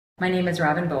My name is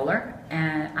Boehler,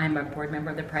 and I'm a board member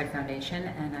of the Pride Foundation,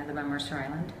 and I live on Mercer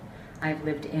Island. I've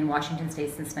lived in Washington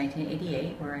State since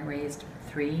 1988, where I raised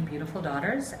 3 beautiful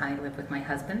daughters. I live with my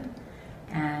husband,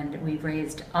 and we've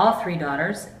raised all 3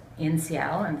 daughters in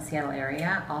Seattle, in the Seattle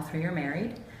area. All 3 are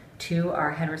married. 2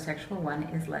 are heterosexual, 1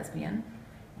 is lesbian.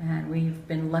 And we've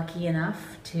been lucky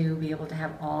enough to be able to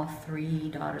have all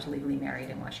 3 daughters legally married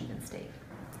in Washington State.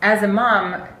 As a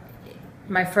mom,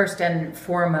 my first and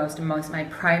foremost and my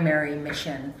primary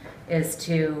mission is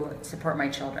to support my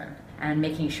children, and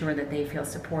making sure that they feel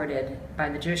supported by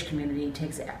the Jewish community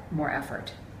takes more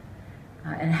effort.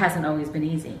 And it hasn't always been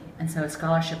easy. And so a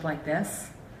scholarship like this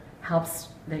helps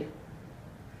the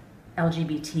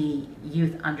LGBT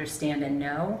youth understand and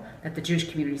know that the Jewish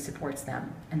community supports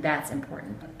them, and that's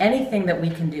important. Anything that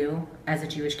we can do as a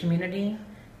Jewish community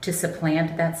to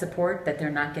supplant that support that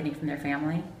they're not getting from their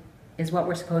family is what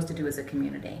we're supposed to do as a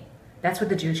community. That's what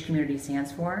the Jewish community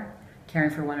stands for,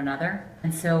 caring for one another.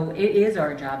 And so it is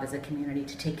our job as a community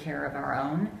to take care of our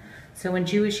own. So when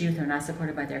Jewish youth are not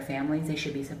supported by their families, they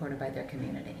should be supported by their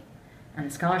community. And a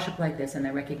scholarship like this and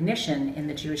the recognition in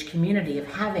the Jewish community of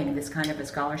having this kind of a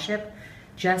scholarship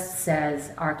just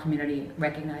says our community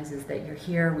recognizes that you're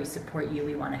here, we support you,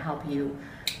 we want to help you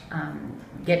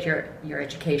get your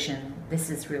education.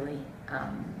 This is really,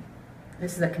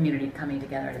 this is a community coming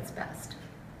together at its best.